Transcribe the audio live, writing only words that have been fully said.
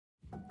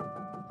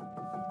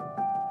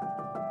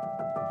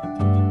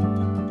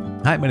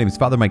Hi, my name is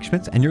Father Mike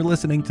Schmitz, and you're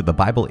listening to the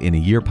Bible in a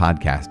Year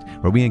podcast,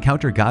 where we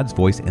encounter God's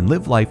voice and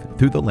live life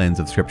through the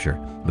lens of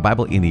Scripture. The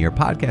Bible in a Year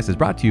podcast is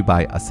brought to you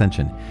by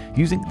Ascension.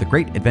 Using the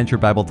Great Adventure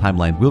Bible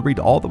timeline, we'll read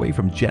all the way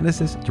from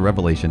Genesis to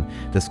Revelation,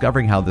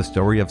 discovering how the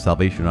story of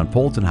salvation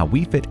unfolds and how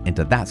we fit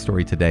into that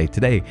story today.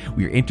 Today,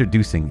 we are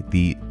introducing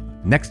the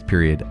next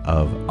period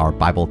of our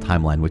Bible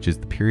timeline, which is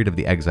the period of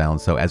the exile.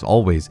 And so, as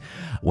always,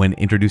 when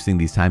introducing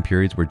these time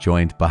periods, we're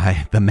joined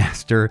by the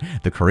master,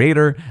 the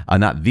creator,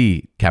 not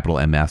the capital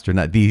M master,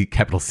 not the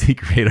capital C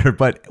creator,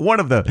 but one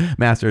of the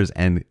masters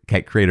and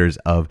creators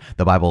of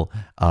the Bible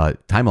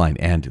timeline.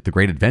 And the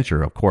Great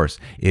Adventure, of course,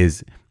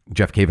 is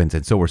Jeff Cavins.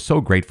 And so we're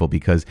so grateful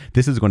because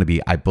this is going to be,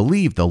 I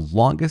believe, the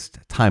longest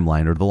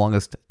timeline or the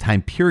longest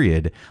time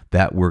period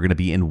that we're going to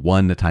be in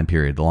one time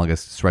period, the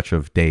longest stretch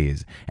of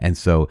days. And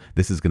so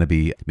this is going to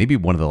be maybe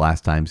one of the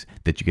last times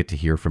that you get to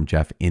hear from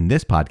Jeff in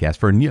this podcast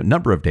for a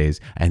number of days.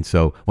 And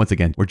so once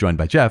again, we're joined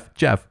by Jeff.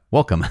 Jeff,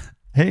 welcome.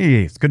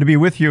 Hey, it's good to be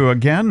with you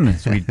again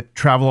as we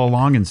travel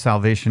along in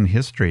salvation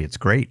history. It's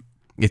great.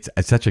 It's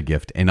such a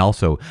gift. And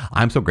also,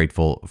 I'm so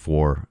grateful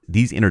for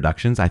these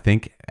introductions. I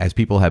think as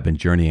people have been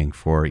journeying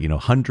for,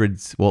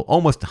 hundreds, well,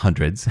 almost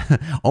hundreds,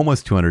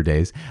 almost 200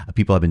 days,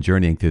 people have been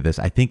journeying through this.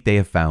 I think they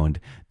have found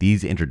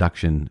these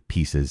introduction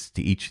pieces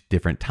to each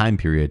different time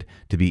period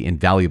to be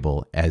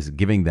invaluable as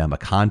giving them a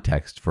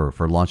context for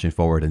launching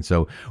forward. And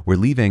so we're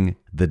leaving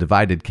the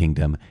divided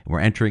kingdom, and we're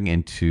entering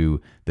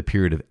into the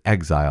period of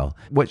exile.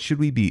 What should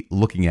we be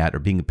looking at or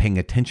paying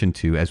attention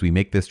to as we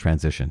make this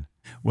transition?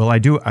 Well, I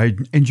do. I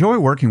enjoy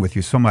working with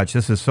you so much.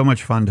 This is so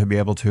much fun to be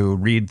able to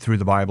read through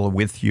the Bible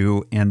with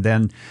you and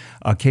then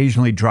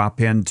occasionally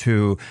drop in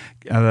to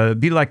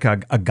be like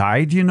a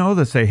guide,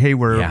 that say, hey,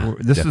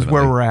 this is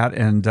where we're at.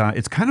 And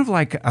it's kind of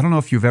like, I don't know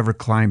if you've ever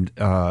climbed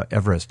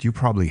Everest. You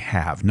probably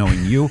have,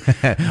 knowing you.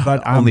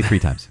 But only 3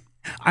 times.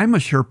 I'm a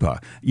Sherpa.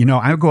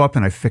 I go up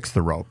and I fix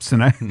the ropes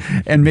and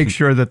and make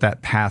sure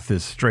that path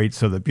is straight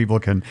so that people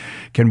can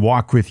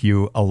walk with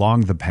you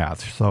along the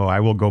path. So I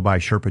will go by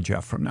Sherpa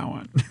Jeff from now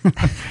on.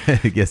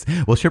 Yes.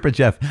 Well, Sherpa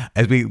Jeff,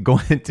 as we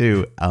go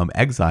into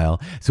exile,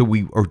 so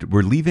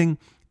we're leaving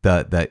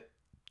the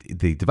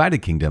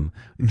divided kingdom.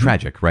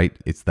 Tragic, right?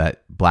 It's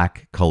that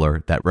black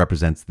color that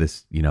represents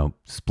this,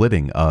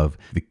 splitting of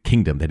the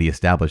kingdom that he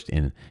established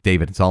in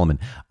David and Solomon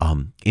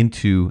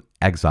into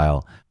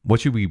exile. What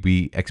should we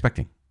be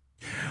expecting?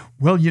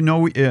 Well,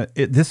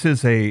 this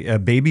is a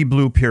baby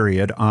blue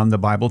period on the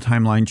Bible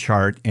timeline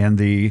chart, and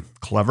the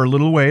clever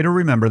little way to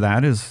remember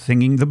that is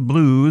singing the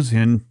blues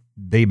in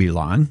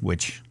Babylon,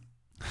 which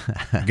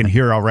you can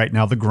hear all right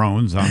now, the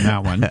groans on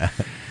that one.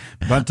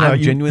 But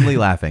I'm genuinely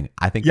laughing.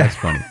 I think that's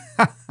funny.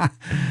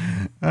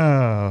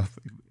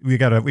 We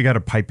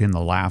gotta pipe in the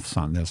laughs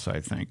on this, I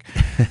think.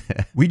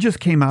 We just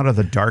came out of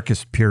the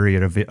darkest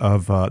period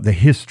of the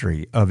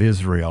history of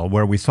Israel,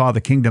 where we saw the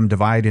kingdom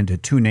divide into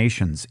 2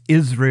 nations,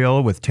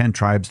 Israel with 10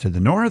 tribes to the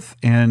north,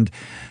 and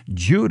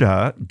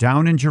Judah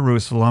down in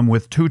Jerusalem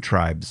with 2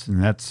 tribes,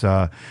 and that's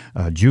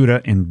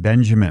Judah and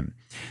Benjamin.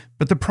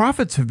 But the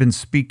prophets have been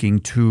speaking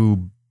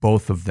to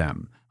both of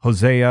them.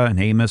 Hosea and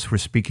Amos were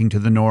speaking to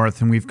the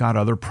north, and we've got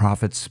other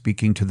prophets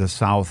speaking to the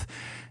south,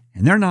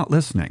 and they're not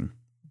listening.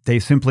 They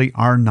simply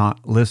are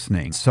not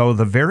listening. So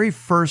the very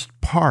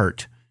first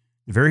part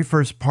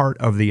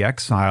of the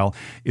exile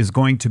is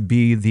going to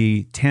be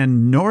the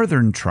 10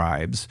 northern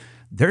tribes.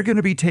 They're going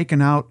to be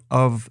taken out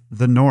of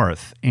the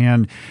north.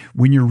 And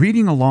when you're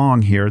reading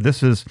along here,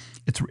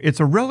 it's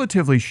a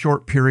relatively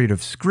short period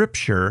of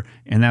scripture,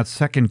 and that's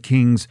 2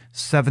 Kings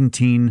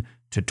 17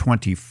 to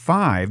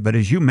 25. But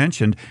as you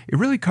mentioned, it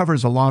really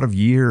covers a lot of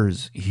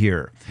years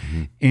here.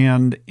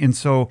 Mm-hmm. And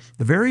so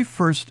the very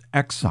first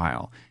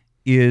exile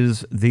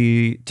is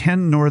the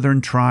 10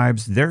 northern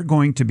tribes. They're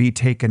going to be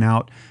taken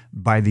out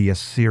by the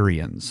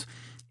Assyrians.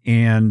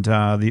 And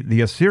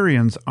the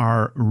Assyrians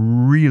are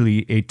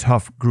really a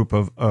tough group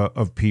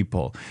of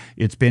people.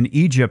 It's been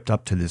Egypt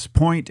up to this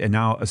point, and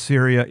now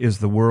Assyria is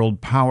the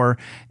world power,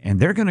 and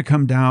they're going to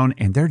come down,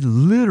 and they're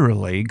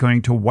literally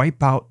going to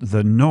wipe out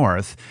the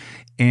north,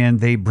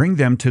 and they bring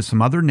them to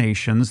some other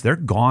nations. They're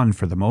gone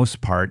for the most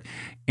part,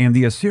 and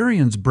the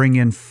Assyrians bring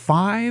in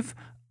 5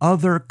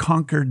 other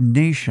conquered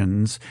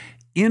nations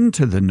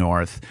into the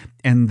north,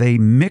 and they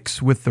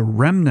mix with the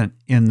remnant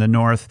in the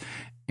north,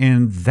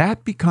 and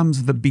that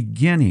becomes the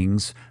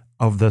beginnings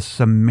of the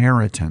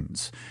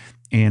Samaritans.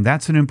 And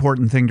that's an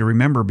important thing to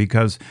remember,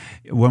 because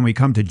when we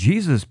come to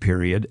Jesus'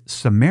 period,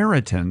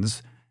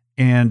 Samaritans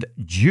and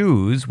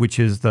Jews, which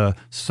is the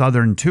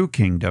southern 2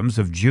 kingdoms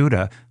of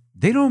Judah,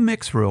 they don't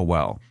mix real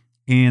well.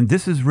 And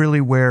this is really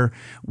where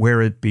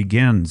it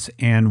begins.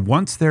 And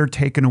once they're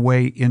taken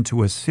away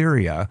into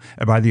Assyria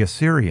by the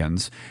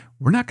Assyrians,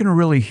 we're not going to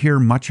really hear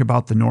much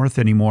about the north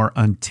anymore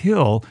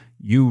until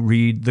you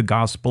read the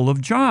Gospel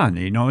of John,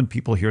 and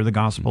people hear the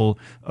Gospel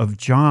of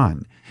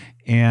John,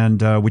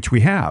 and which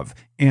we have.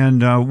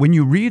 And when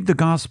you read the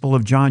Gospel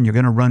of John, you're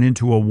going to run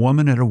into a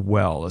woman at a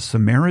well, a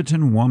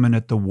Samaritan woman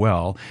at the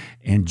well,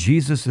 and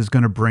Jesus is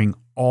going to bring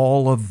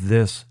all of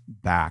this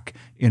back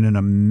in an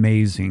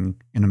amazing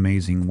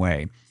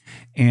way.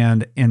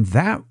 And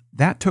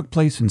that took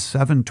place in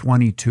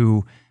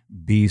 722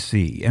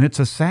 BC. And it's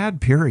a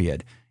sad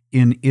period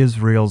in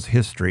Israel's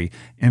history.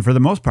 And for the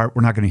most part,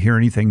 we're not going to hear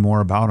anything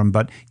more about them.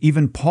 But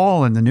even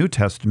Paul in the New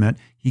Testament,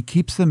 he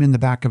keeps them in the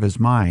back of his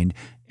mind,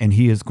 and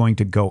he is going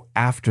to go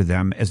after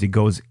them as he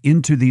goes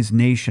into these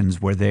nations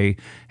where they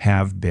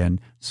have been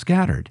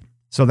scattered.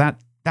 So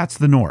that's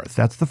the north.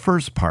 That's the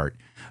first part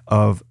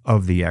of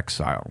the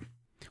exile.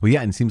 Well,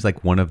 yeah, and it seems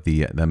like one of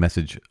the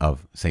message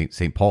of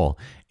Saint Paul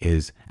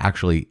is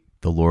actually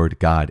the Lord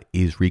God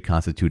is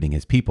reconstituting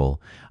his people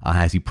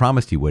as he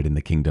promised he would in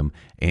the kingdom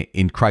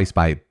in Christ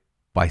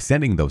by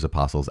sending those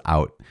apostles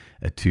out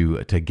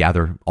to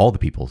gather all the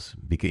peoples,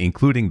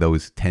 including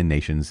those 10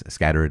 nations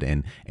scattered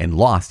and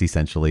lost,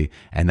 essentially.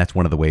 And that's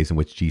one of the ways in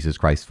which Jesus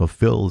Christ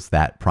fulfills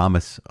that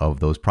promise of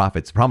those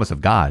prophets, promise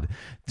of God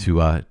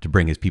to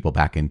bring his people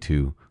back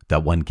into the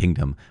one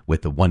kingdom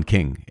with the one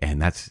king.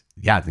 And it's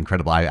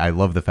incredible. I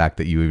love the fact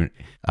that you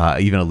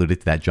even alluded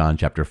to that John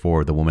chapter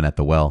 4, the woman at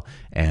the well,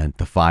 and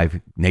the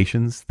 5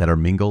 nations that are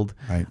mingled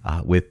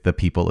with the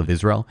people of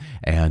Israel.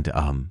 And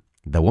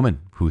the woman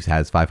who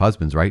has 5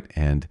 husbands, right?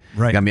 And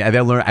right. I mean,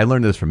 I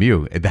learned this from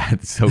you.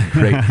 That's so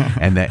great.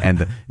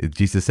 and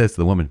Jesus says to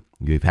the woman,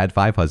 "You've had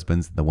 5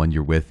 husbands. The one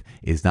you're with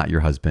is not your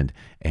husband."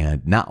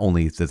 And not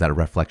only is that a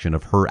reflection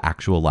of her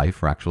actual life,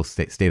 her actual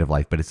state of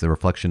life, but it's a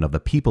reflection of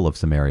the people of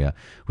Samaria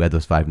who had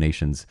those 5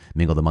 nations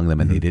mingled among them,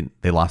 and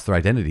they lost their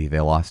identity. They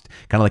lost,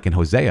 kind of like in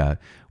Hosea,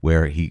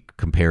 where he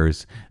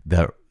compares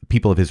the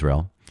people of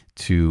Israel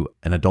to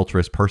an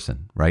adulterous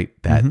person, right?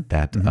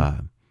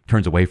 That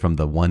turns away from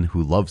the one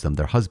who loves them,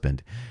 their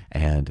husband.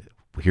 And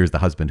here's the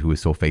husband who is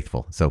so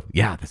faithful. So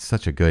yeah, that's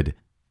such a good,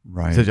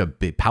 such a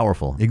big,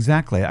 powerful.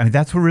 Exactly. I mean,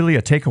 that's really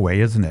a takeaway,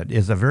 isn't it?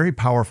 Is a very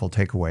powerful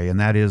takeaway. And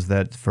that is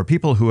that for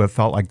people who have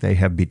felt like they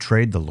have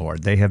betrayed the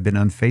Lord, they have been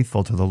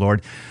unfaithful to the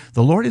Lord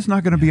is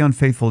not going to be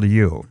unfaithful to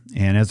you.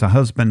 And as a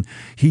husband,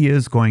 he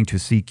is going to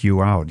seek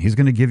you out. He's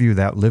going to give you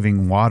that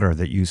living water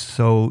that you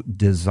so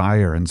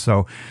desire. And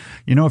so,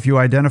 if you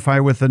identify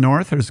with the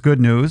north, there's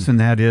good news, and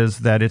that is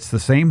that it's the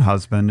same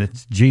husband,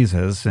 it's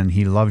Jesus, and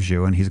he loves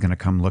you, and he's going to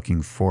come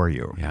looking for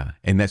you. Yeah.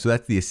 And so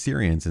that's the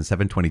Assyrians in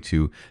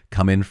 722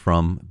 come in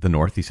from the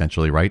north,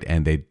 essentially, right?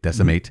 And they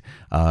decimate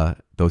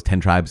those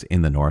 10 tribes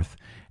in the north.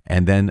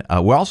 And then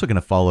we're also going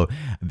to follow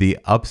the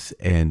ups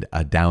and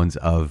downs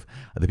of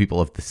the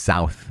people of the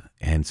south.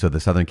 And so the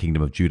southern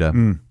kingdom of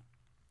Judah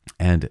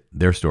and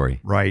their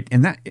story. Right.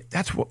 And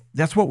that's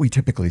what we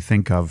typically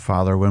think of,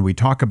 Father, when we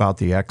talk about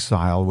the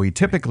exile. We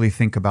typically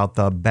think about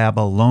the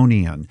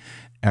Babylonian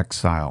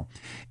exile.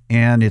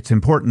 And it's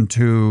important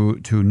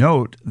to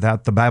note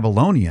that the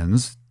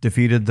Babylonians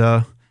defeated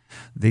the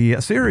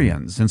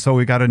Assyrians. And so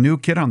we got a new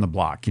kid on the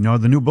block,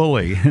 the new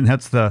bully, and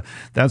that's the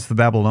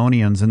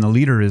Babylonians, and the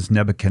leader is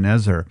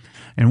Nebuchadnezzar.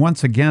 And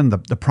once again,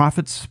 the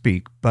prophets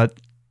speak, but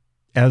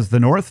as the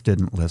north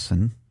didn't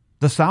listen,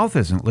 the south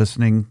isn't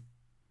listening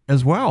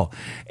as well.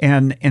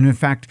 And in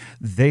fact,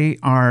 they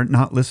are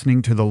not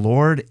listening to the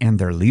Lord, and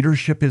their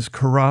leadership is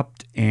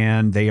corrupt,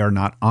 and they are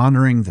not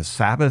honoring the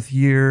Sabbath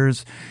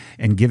years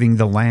and giving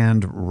the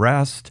land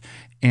rest.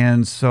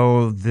 And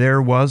so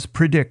there was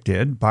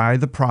predicted by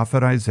the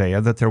prophet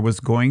Isaiah that there was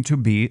going to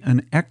be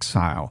an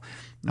exile.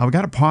 Now, we've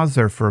got to pause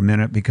there for a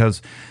minute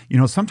because,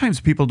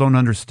 sometimes people don't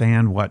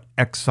understand what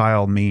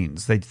exile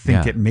means. They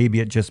think maybe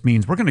it just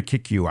means we're going to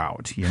kick you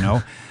out,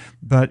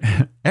 But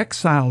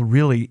exile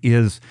really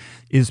is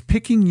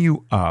picking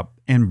you up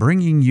and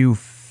bringing you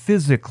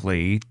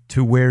physically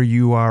to where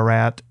you are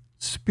at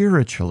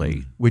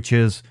spiritually, which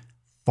is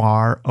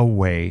far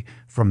away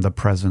from the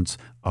presence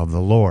of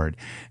the Lord.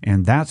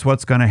 And that's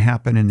what's going to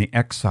happen in the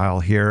exile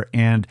here.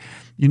 And,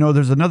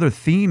 there's another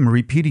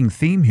repeating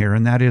theme here,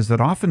 and that is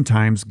that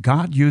oftentimes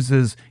God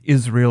uses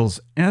Israel's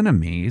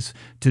enemies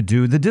to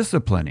do the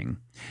disciplining.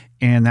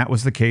 And that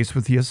was the case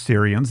with the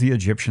Assyrians, the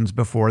Egyptians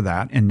before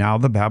that, and now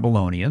the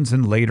Babylonians.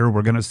 And later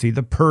we're going to see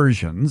the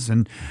Persians,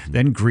 and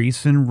then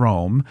Greece and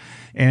Rome.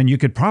 And you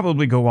could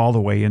probably go all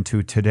the way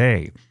into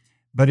today.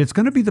 But it's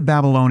going to be the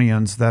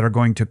Babylonians that are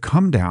going to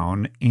come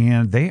down,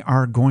 and they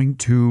are going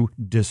to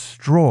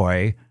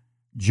destroy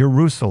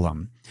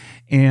Jerusalem.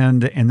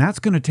 And that's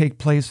going to take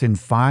place in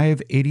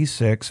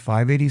 586,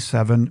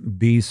 587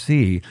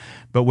 BC.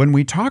 But when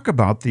we talk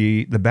about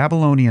the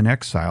Babylonian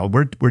exile,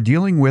 we're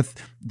dealing with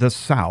the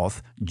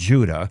south,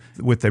 Judah,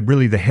 with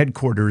the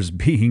headquarters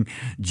being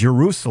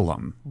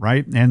Jerusalem,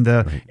 right? And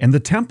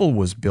the temple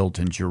was built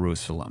in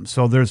Jerusalem.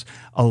 So there's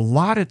a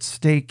lot at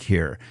stake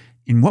here.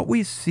 In what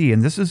we see,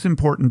 and this is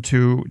important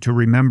to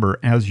remember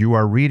as you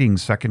are reading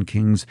 2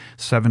 Kings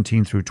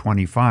 17 through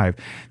 25,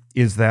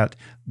 is that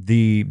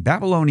the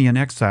Babylonian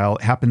exile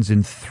happens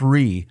in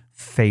 3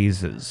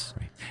 phases.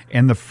 Right.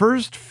 And the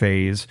first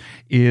phase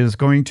is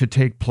going to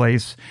take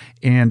place,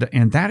 and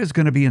that is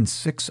going to be in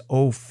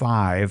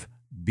 605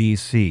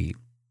 BC.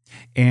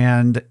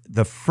 And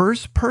the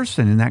first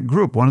person in that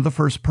group, one of the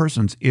first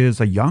persons,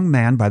 is a young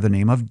man by the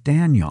name of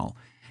Daniel.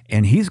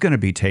 and he's going to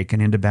be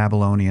taken into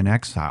Babylonian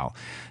exile.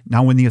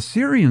 Now, when the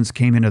Assyrians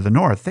came into the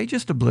north, they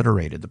just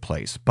obliterated the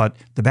place. But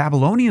the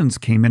Babylonians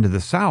came into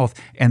the south,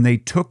 and they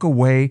took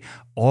away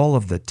all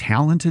of the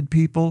talented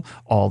people,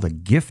 all the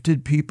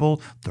gifted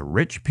people, the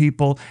rich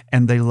people,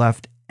 and they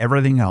left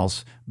everything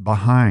else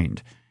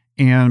behind.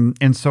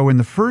 And so in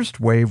the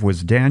first wave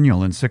was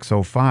Daniel in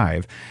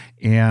 605,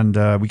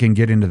 and we can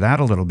get into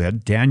that a little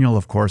bit. Daniel,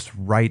 of course,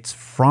 writes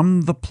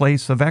from the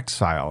place of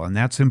exile, and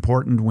that's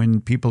important when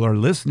people are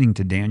listening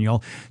to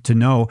Daniel to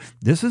know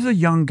this is a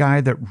young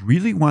guy that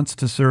really wants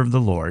to serve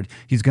the Lord.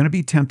 He's going to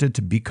be tempted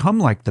to become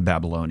like the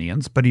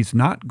Babylonians, but he's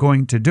not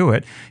going to do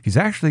it. He's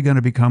actually going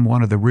to become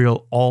one of the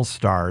real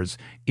all-stars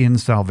in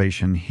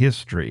salvation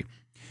history.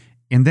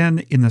 And then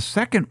in the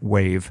second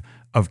wave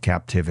of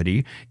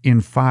captivity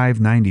in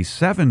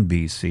 597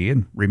 BC,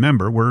 and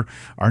remember,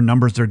 our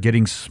numbers are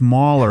getting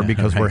smaller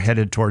because we're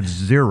headed towards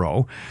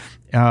zero.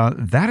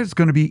 That is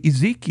going to be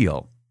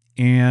Ezekiel.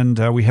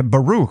 And we have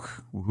Baruch,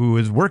 who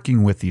is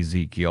working with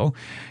Ezekiel.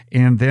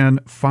 And then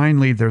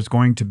finally, there's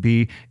going to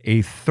be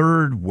a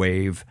third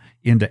wave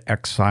into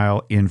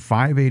exile in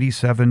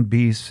 587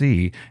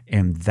 BC,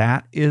 and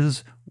that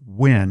is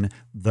when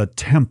the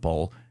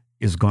temple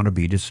is going to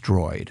be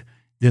destroyed.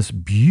 This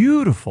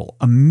beautiful,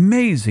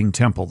 amazing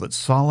temple that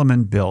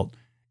Solomon built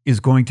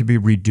is going to be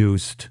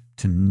reduced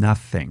to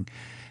nothing.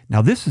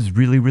 Now, this is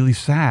really, really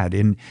sad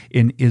in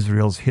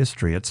Israel's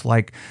history. It's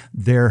like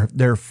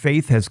their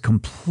faith has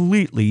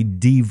completely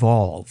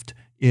devolved.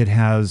 It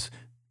has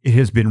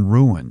been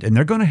ruined, and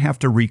they're going to have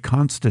to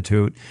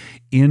reconstitute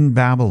in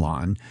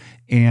Babylon,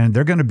 and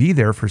they're going to be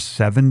there for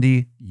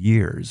 70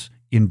 years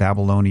in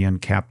Babylonian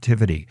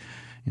captivity.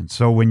 And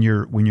so when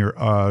you're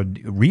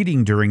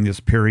reading during this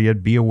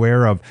period, be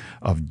aware of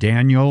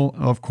Daniel,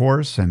 of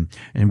course, and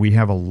we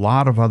have a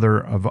lot of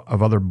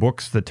other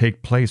books that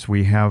take place.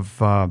 We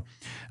have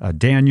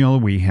Daniel,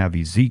 we have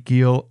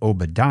Ezekiel,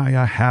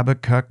 Obadiah,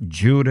 Habakkuk,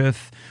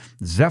 Judith,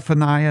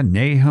 Zephaniah,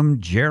 Nahum,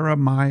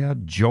 Jeremiah,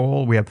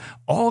 Joel. We have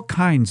all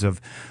kinds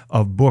of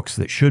books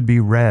that should be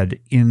read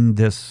in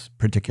this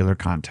particular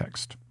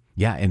context.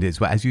 Yeah, and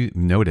as you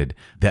noted,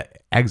 the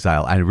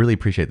exile, I really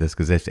appreciate this,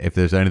 because if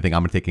there's anything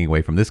I'm taking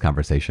away from this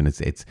conversation,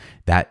 it's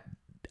that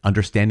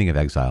understanding of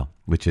exile,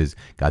 which is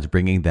God's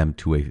bringing them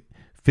to a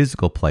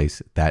physical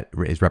place that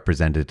is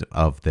representative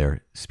of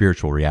their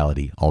spiritual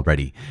reality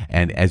already.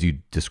 And as you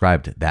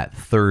described, that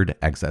third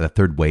exile, the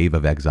third wave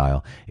of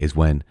exile, is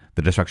when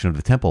the destruction of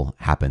the temple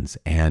happens.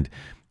 And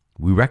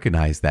we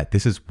recognize that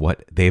this is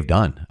what they've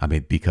done. I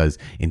mean, because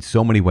in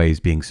so many ways,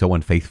 being so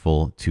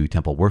unfaithful to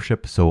temple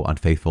worship, so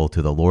unfaithful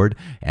to the Lord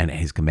and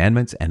his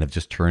commandments, and have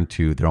just turned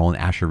to their own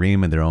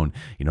Asherim and their own,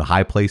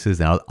 high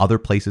places and other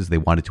places they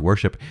wanted to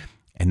worship.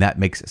 And that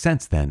makes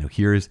sense then.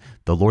 Here's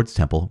the Lord's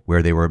temple,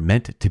 where they were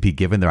meant to be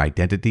given their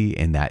identity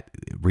in that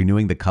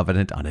renewing the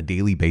covenant on a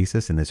daily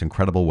basis in this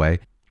incredible way.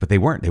 But they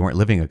weren't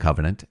living a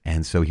covenant.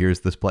 And so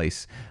here's this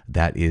place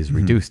that is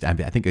reduced. I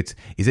think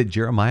is it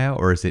Jeremiah,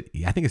 or is it,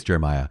 I think it's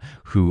Jeremiah,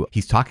 who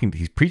he's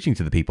preaching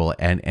to the people,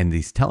 and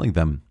he's telling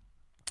them,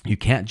 you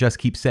can't just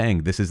keep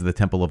saying, this is the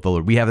temple of the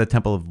Lord. We have the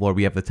temple of the Lord.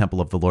 We have the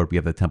temple of the Lord. We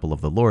have the temple of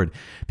the Lord.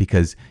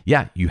 Because,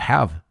 yeah, you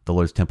have the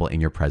Lord's temple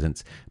in your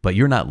presence, but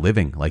you're not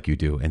living like you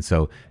do. And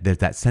so there's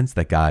that sense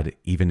that God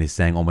even is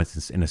saying,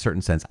 almost in a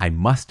certain sense, I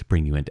must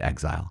bring you into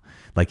exile.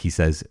 Like he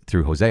says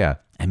through Hosea,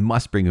 I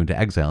must bring you into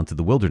exile, into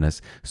the wilderness,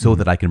 so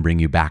that I can bring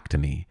you back to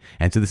me.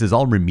 And so this is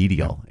all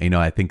remedial.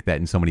 I think that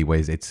in so many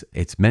ways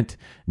it's meant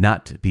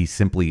not to be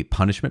simply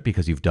punishment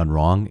because you've done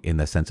wrong in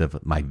the sense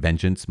of my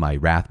vengeance, my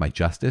wrath, my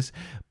justice,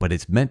 but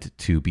it's meant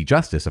to be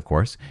justice, of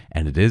course,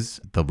 and it is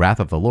the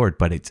wrath of the Lord,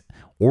 but it's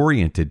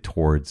oriented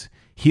towards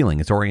healing.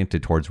 It's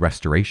oriented towards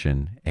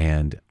restoration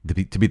and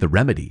to be the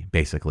remedy,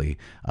 basically,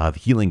 of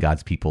healing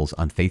God's people's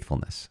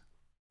unfaithfulness.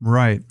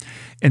 Right.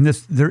 And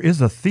there is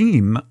a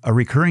theme, a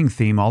recurring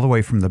theme, all the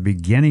way from the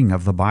beginning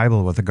of the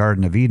Bible with the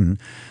Garden of Eden,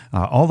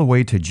 all the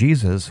way to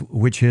Jesus,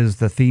 which is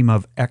the theme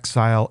of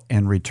exile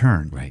and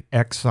return. Right.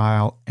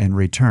 Exile and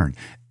return.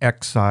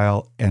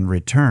 Exile and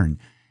return.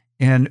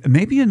 And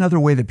maybe another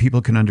way that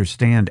people can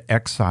understand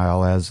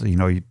exile as,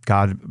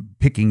 God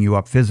picking you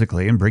up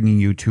physically and bringing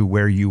you to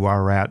where you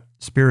are at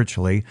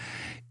spiritually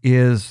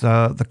is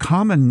the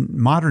common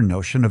modern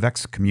notion of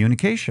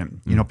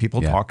excommunication. People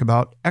talk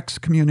about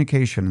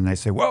excommunication and they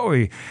say, whoa,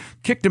 he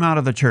kicked him out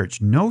of the church.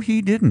 No,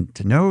 he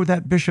didn't. No,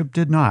 that bishop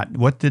did not.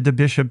 What did the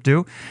bishop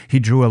do? He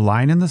drew a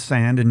line in the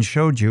sand and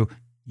showed you,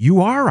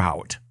 you are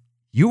out.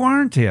 You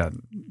aren't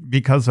in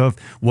because of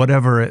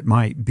whatever it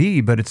might be,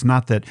 but it's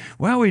not that,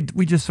 well,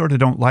 we just sort of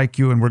don't like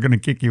you and we're going to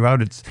kick you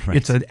out.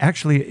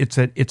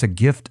 It's a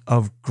gift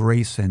of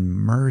grace and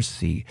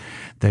mercy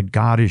that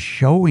God is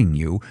showing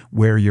you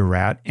where you're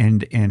at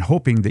and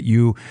hoping that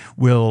you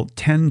will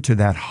tend to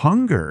that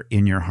hunger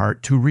in your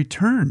heart to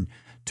return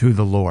to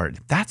the Lord.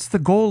 That's the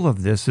goal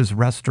of this, is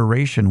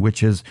restoration,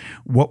 which is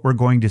what we're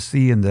going to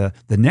see in the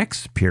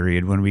next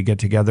period when we get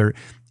together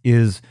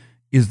is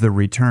the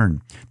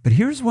return. But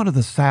here's one of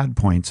the sad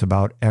points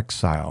about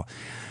exile.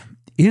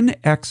 In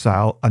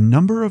exile, a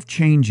number of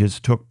changes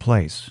took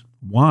place.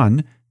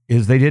 One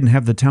is they didn't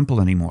have the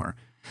temple anymore.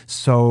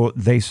 So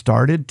they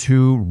started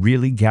to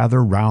really gather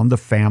around the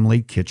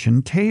family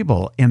kitchen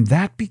table, and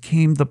that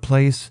became the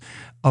place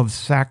of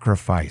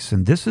sacrifice.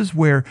 And this is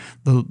where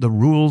the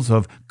rules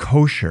of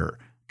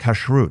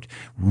kashrut,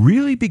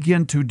 really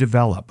begin to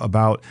develop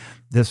about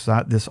this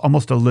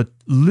almost a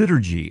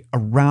liturgy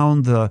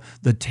around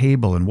the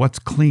table and what's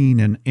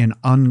clean and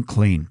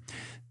unclean.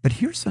 But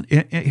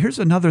here's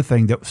another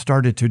thing that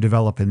started to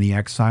develop in the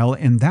exile,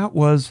 and that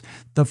was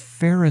the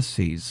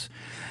Pharisees.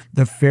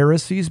 The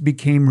Pharisees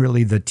became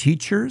really the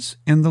teachers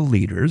and the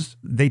leaders.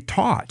 They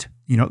taught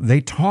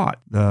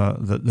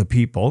the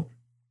people.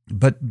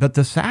 But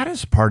the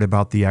saddest part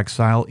about the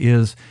exile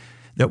is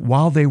that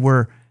while they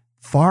were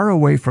far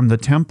away from the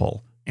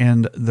temple,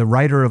 and the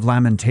writer of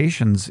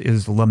Lamentations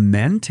is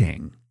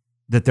lamenting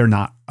that they're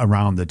not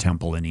around the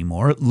temple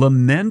anymore,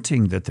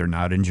 lamenting that they're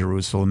not in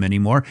Jerusalem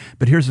anymore.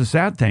 But here's the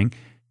sad thing.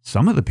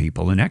 Some of the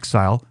people in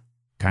exile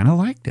kind of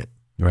liked it.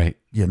 Right.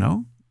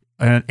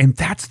 And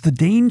that's the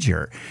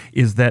danger,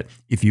 is that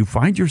if you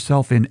find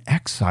yourself in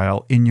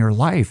exile in your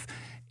life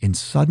and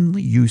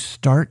suddenly you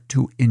start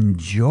to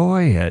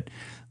enjoy it,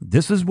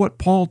 this is what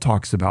Paul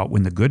talks about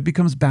when the good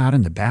becomes bad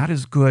and the bad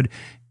is good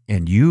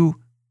and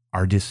you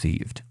are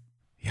deceived.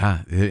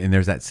 Yeah, and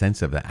there's that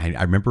sense of that. I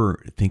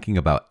remember thinking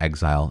about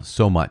exile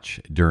so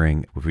much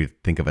during, if we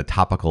think of a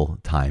topical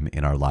time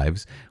in our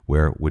lives,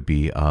 where it would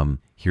be,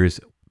 here's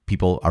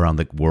people around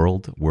the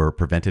world were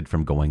prevented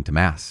from going to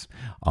Mass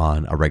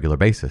on a regular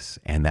basis.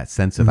 And that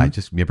sense of, I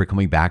just remember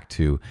coming back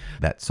to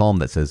that psalm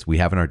that says, we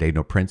have in our day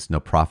no prince,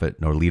 no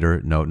prophet, no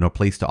leader, no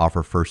place to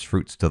offer first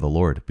fruits to the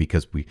Lord,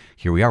 because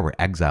here we are, we're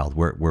exiled,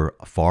 we're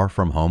far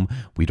from home,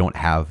 we don't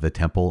have the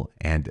temple,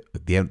 and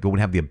they don't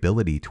have the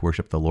ability to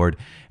worship the Lord.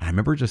 And I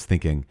remember just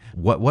thinking,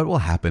 what will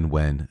happen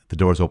when the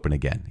doors open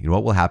again?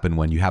 What will happen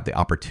when you have the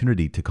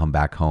opportunity to come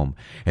back home?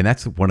 And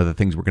that's one of the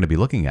things we're going to be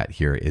looking at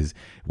here, is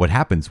what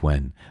happens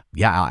when,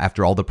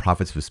 after all the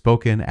prophets have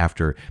spoken,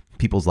 after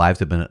people's lives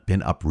have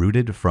been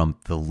uprooted from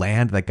the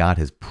land that God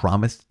has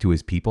promised to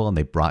his people, and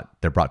they're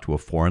brought to a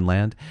foreign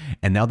land,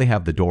 and now they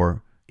have the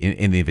door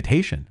in the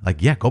invitation.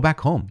 Like, go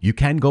back home. You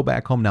can go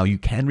back home now. You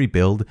can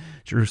rebuild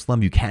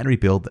Jerusalem. You can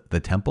rebuild the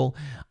temple.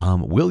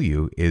 Will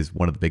you, is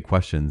one of the big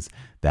questions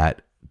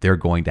that they're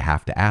going to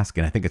have to ask.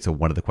 And I think it's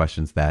one of the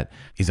questions that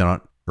is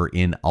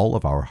in all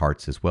of our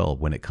hearts as well,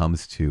 when it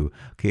comes to,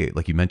 okay,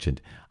 like you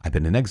mentioned, I've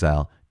been in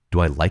exile.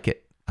 Do I like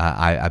it?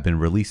 I've been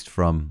released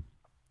from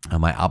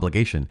my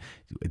obligation.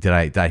 Did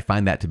I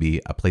find that to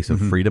be a place of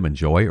freedom and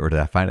joy, or did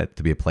I find it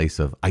to be a place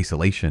of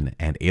isolation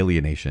and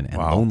alienation and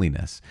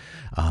loneliness?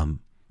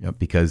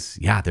 Because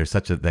there's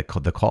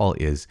the call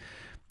is,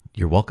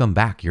 you're welcome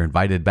back, you're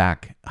invited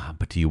back,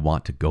 but do you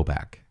want to go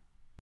back?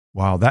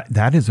 Wow,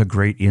 that is a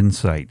great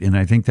insight, and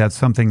I think that's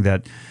something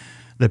that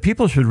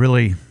people should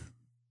really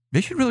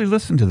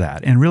listen to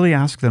that and really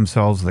ask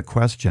themselves the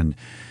question: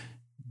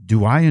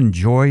 do I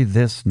enjoy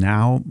this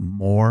now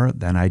more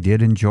than I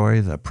did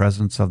enjoy the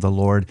presence of the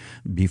Lord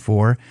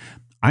before?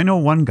 I know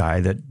one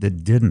guy that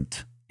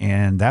didn't,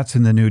 and that's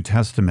in the New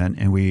Testament,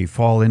 and we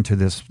fall into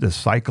this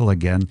cycle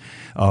again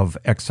of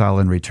exile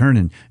and return,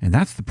 and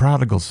that's the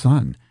prodigal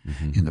son.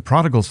 And the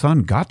prodigal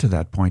son got to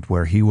that point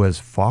where he was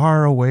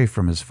far away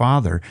from his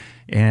father,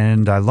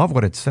 and I love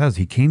what it says.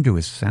 He came to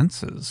his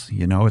senses.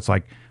 It's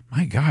like,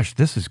 my gosh,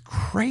 this is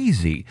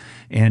crazy.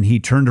 And he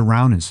turned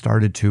around and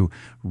started to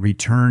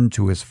return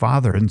to his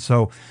father. And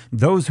so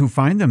those who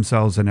find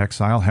themselves in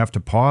exile have to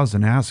pause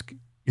and ask,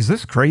 is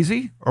this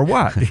crazy or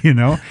what?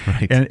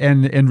 Right.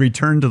 and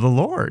return to the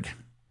Lord.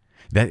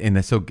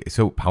 That's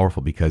so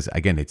powerful, because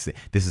again, this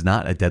is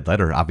not a dead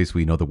letter.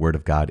 Obviously, we know the word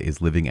of God is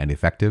living and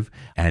effective,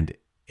 and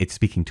it's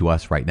speaking to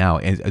us right now,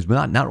 as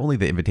not only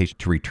the invitation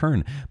to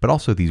return, but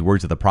also these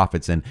words of the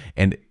prophets.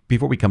 And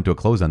before we come to a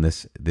close on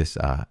this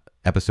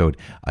episode,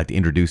 to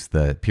introduce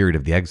the period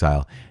of the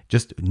exile,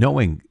 just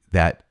knowing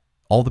that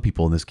all the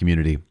people in this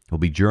community will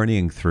be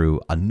journeying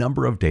through a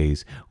number of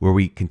days where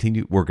we're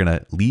going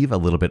to leave a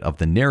little bit of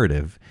the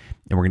narrative,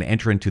 and we're going to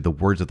enter into the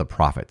words of the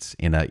prophets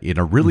in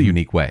a really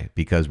unique way,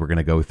 because we're going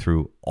to go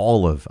through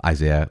all of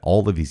Isaiah,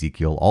 all of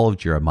Ezekiel, all of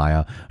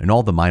Jeremiah, and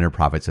all the minor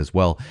prophets as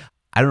well.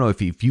 I don't know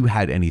if you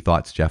had any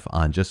thoughts, Jeff,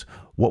 on just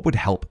what would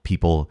help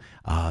people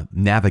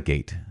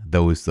navigate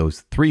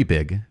those three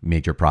big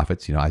major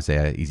prophets,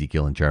 Isaiah,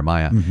 Ezekiel, and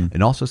Jeremiah,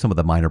 and also some of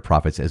the minor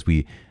prophets, as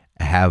we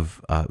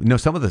have,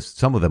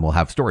 some of them will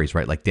have stories,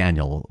 right? Like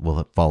Daniel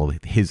will follow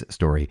his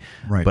story,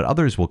 right? But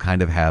others will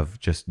kind of have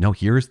just,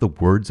 here's the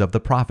words of the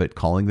prophet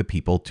calling the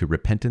people to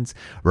repentance,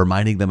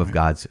 reminding them of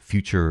God's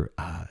future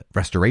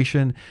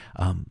restoration.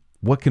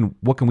 What can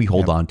we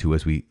hold on to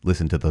as we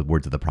listen to the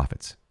words of the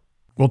prophets?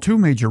 Well, two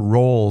major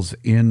roles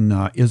in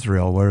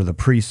Israel were the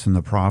priests and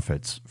the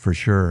prophets, for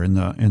sure. And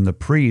the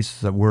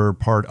priests that were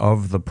part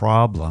of the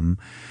problem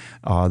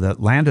that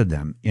landed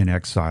them in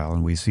exile.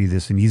 And we see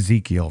this in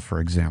Ezekiel,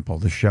 for example,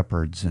 the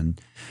shepherds.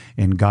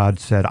 And God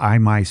said, I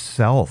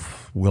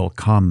myself will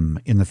come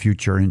in the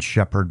future and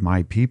shepherd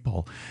my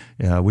people,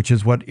 which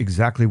is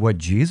exactly what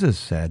Jesus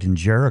said in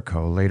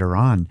Jericho later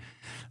on.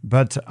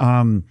 But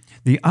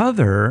the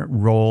other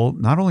role,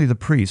 not only the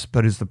priest,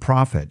 but is the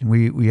prophet. And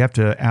we have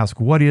to ask,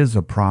 what is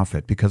a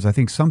prophet? Because I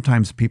think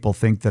sometimes people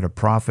think that a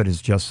prophet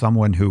is just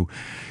someone who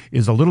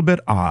is a little bit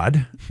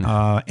odd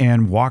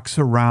and walks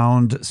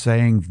around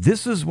saying,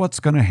 this is what's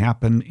going to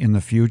happen in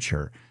the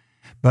future.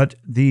 But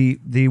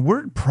the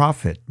word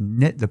prophet,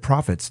 the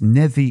prophets,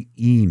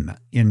 Nevi'im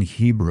in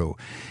Hebrew,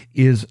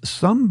 is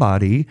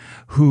somebody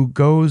who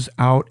goes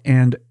out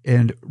and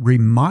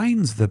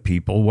reminds the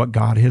people what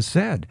God has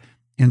said.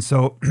 And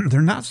so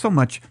they're not so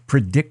much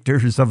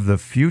predictors of the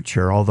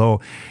future, although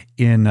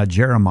in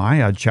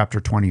Jeremiah chapter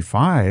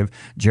 25,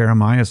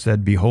 Jeremiah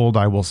said, behold,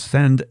 I will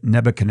send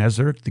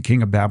Nebuchadnezzar, the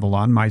king of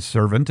Babylon, my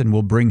servant, and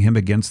will bring him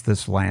against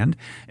this land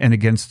and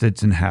against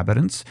its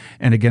inhabitants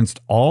and against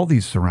all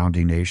these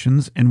surrounding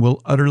nations, and will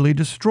utterly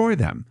destroy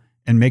them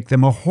and make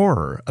them a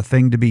horror, a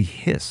thing to be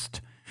hissed,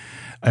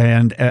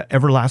 and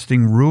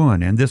everlasting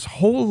ruin. And this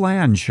whole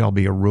land shall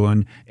be a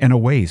ruin and a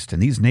waste.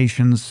 And these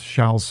nations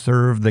shall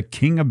serve the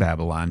king of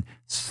Babylon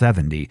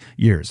 70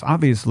 years.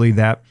 Obviously,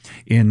 that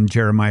in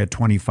Jeremiah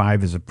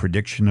 25 is a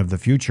prediction of the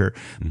future.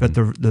 Mm-hmm. But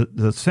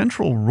the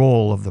central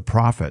role of the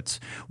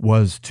prophets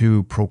was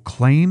to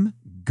proclaim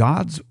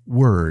God's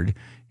word,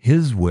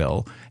 his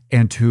will,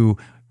 and to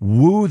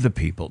woo the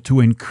people, to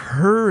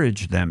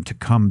encourage them to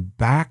come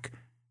back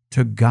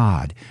to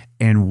God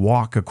and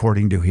walk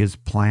according to his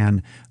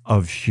plan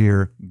of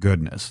sheer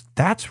goodness.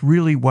 That's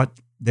really what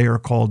they are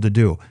called to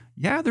do.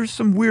 Yeah, there's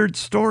some weird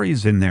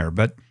stories in there,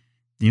 but,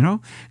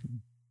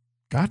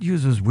 God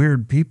uses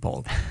weird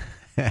people.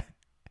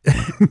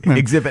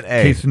 Exhibit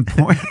A. Case in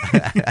point.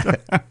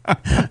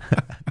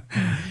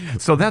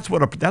 So that's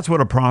what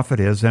a prophet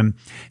is. And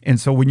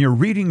so when you're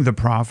reading the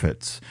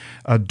prophets,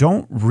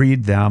 don't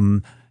read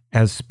them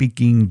as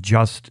speaking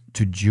just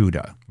to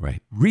Judah.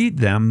 Right. Read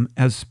them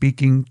as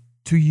speaking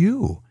to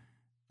you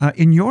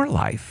in your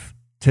life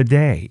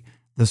today,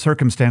 the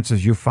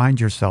circumstances you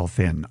find yourself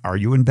in. Are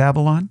you in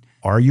Babylon?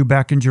 Are you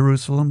back in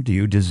Jerusalem? Do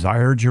you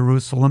desire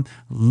Jerusalem?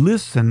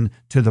 Listen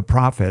to the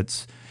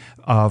prophets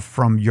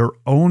from your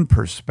own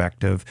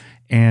perspective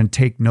and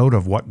take note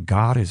of what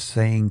God is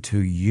saying to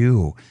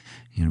you.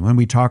 When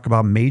we talk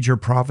about major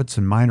prophets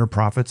and minor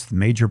prophets, the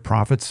major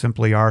prophets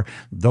simply are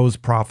those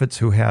prophets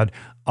who had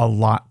a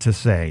lot to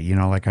say,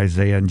 like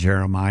Isaiah and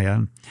Jeremiah.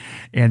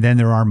 And then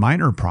there are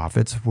minor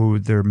prophets who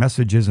their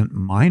message isn't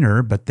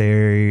minor, but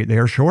they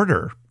are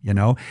shorter,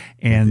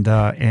 and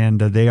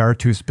they are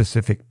to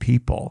specific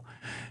people.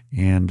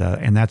 And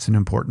that's an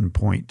important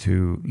point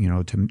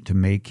to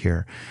make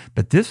here.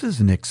 But this is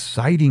an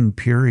exciting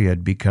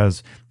period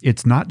because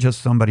it's not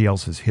just somebody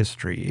else's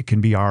history. It can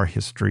be our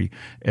history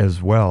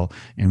as well.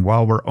 And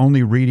while we're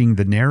only reading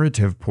the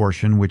narrative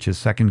portion, which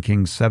is 2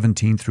 Kings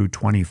 17 through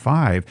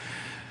 25,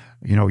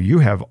 you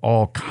have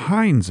all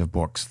kinds of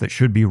books that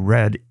should be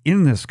read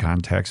in this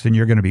context, and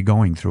you're going to be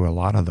going through a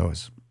lot of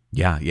those.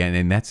 Yeah,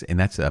 and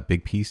that's a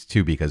big piece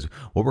too, because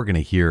what we're going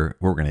to hear,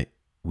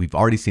 we've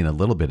already seen a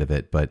little bit of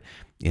it, but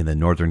in the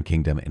northern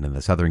kingdom and in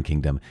the southern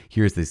kingdom,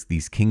 here's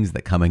these kings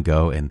that come and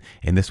go, and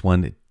this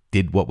one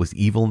did what was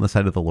evil in the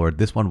sight of the Lord.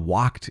 This one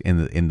walked in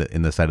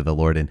the sight of the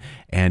Lord,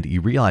 and you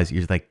realize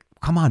you're like,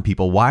 come on,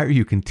 people, why are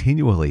you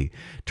continually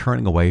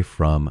turning away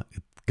from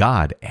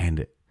God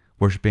and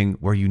worshiping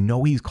where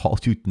he's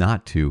called you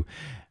not to?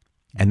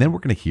 And then we're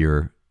going to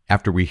hear,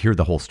 after we hear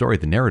the whole story,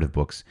 the narrative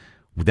books,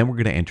 then we're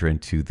going to enter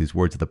into these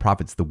words of the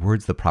prophets. The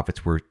words the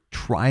prophets were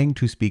trying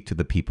to speak to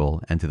the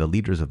people and to the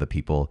leaders of the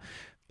people.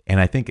 And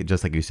I think,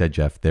 just like you said,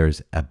 Jeff,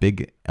 there's a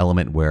big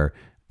element where,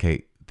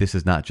 okay, this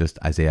is not just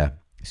Isaiah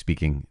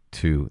speaking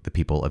to the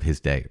people of his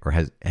day, or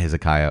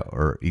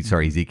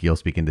Ezekiel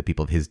speaking to the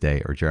people of his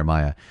day, or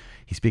Jeremiah.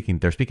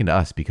 They're speaking to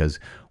us because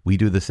we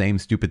do the same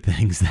stupid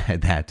things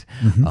that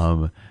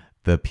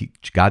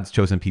God's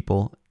chosen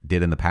people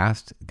did in the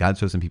past. God's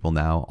chosen people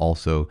now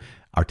also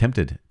are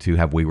tempted to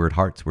have wayward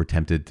hearts. We're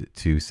tempted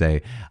to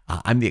say,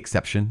 I'm the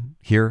exception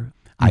here.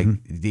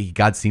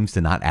 God seems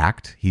to not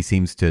act. He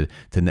seems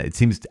it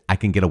seems I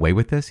can get away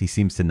with this. He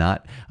seems to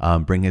not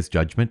bring his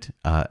judgment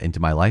into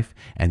my life.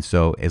 And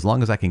so as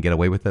long as I can get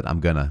away with it, I'm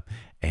gonna.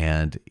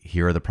 And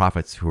here are the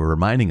prophets who are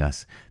reminding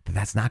us that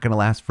that's not going to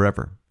last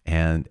forever.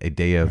 And a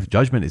day of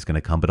judgment is going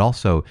to come. But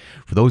also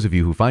for those of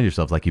you who find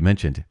yourselves, like you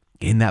mentioned,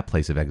 in that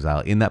place of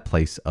exile, in that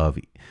place of,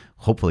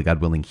 hopefully,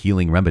 God willing,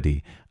 healing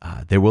remedy,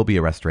 there will be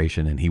a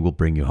restoration, and he will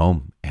bring you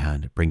home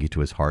and bring you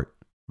to his heart.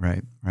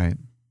 Right.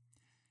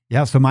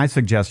 Yeah, so my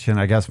suggestion,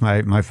 I guess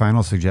my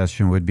final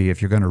suggestion would be,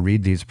 if you're going to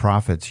read these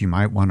prophets, you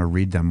might want to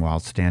read them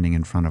while standing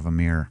in front of a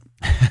mirror.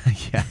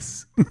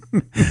 Yes.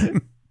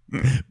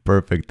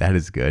 Perfect. That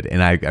is good.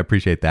 And I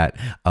appreciate that.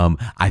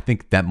 I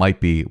think that might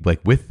be, like,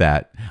 with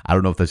that, I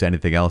don't know if there's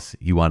anything else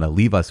you want to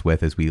leave us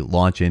with as we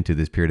launch into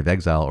this period of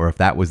exile, or if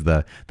that was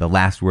the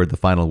last word, the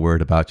final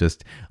word about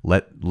just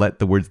let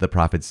the words of the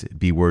prophets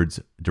be words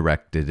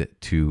directed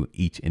to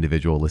each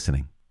individual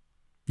listening.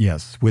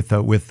 Yes,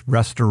 with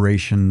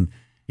restoration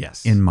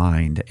in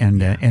mind,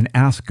 and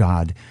ask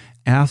God,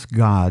 Ask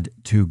God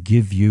to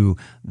give you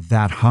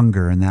that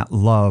hunger and that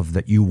love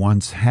that you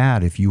once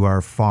had if you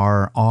are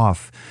far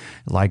off.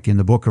 Like in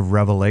the book of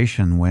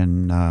Revelation,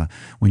 when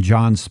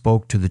John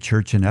spoke to the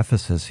church in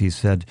Ephesus, he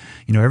said,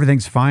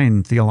 everything's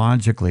fine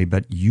theologically,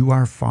 but you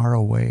are far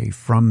away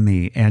from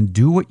me, and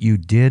do what you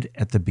did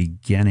at the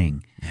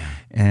beginning. Yeah.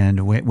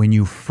 And when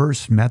you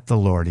first met the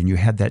Lord and you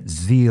had that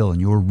zeal and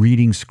you were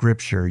reading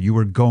Scripture, you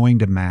were going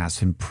to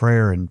Mass and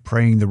prayer and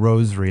praying the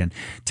Rosary and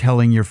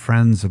telling your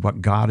friends of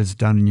what God has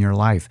done in your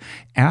life,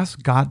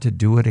 ask God to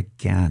do it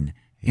again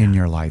in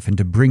your life and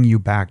to bring you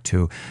back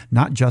to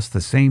not just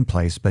the same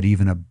place, but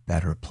even a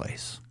better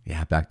place.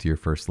 Yeah, back to your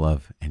first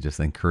love, and just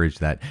encourage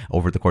that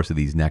over the course of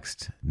these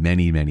next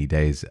many, many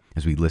days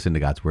as we listen to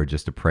God's word,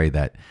 just to pray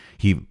that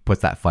He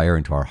puts that fire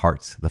into our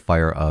hearts, the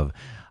fire of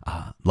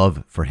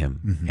love for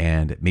Him,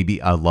 and maybe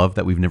a love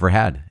that we've never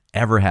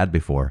ever had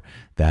before,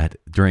 that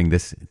during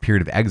this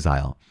period of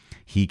exile,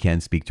 He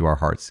can speak to our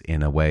hearts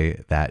in a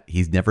way that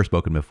He's never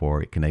spoken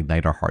before. It can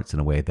ignite our hearts in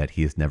a way that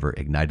He has never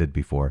ignited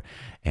before,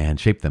 and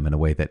shape them in a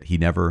way that we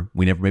never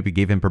maybe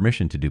gave Him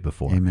permission to do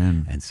before.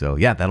 Amen. And so,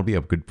 that'll be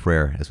a good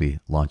prayer as we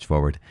launch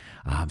forward.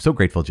 I'm so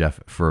grateful, Jeff,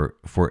 for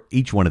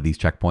each one of these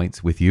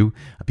checkpoints with you,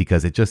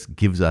 because it just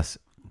gives us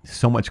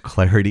so much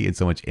clarity and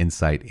so much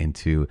insight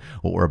into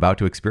what we're about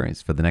to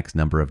experience for the next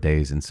number of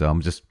days. And so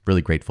I'm just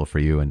really grateful for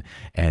you, and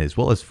as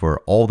well as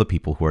for all the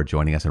people who are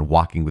joining us and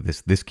walking with this.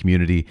 This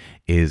community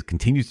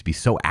continues to be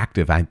so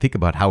active. I think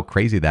about how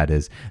crazy that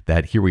is,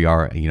 that here we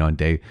are, on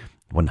day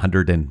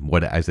 100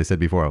 and as I said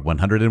before,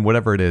 100 and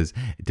whatever it is,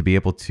 to be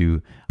able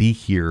to be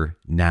here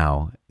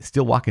now,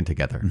 still walking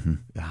together,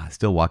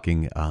 still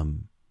walking,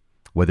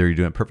 whether you're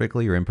doing it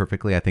perfectly or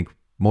imperfectly. I think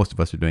most of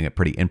us are doing it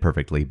pretty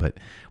imperfectly, but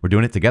we're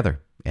doing it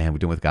together, and we're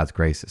doing it with God's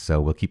grace.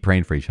 So we'll keep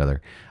praying for each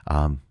other.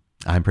 I'm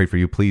praying for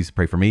you. Please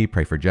pray for me,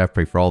 pray for Jeff,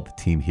 pray for all the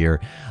team here.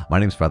 My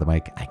name is Father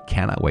Mike. I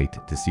cannot wait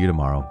to see you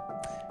tomorrow.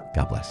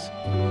 God bless.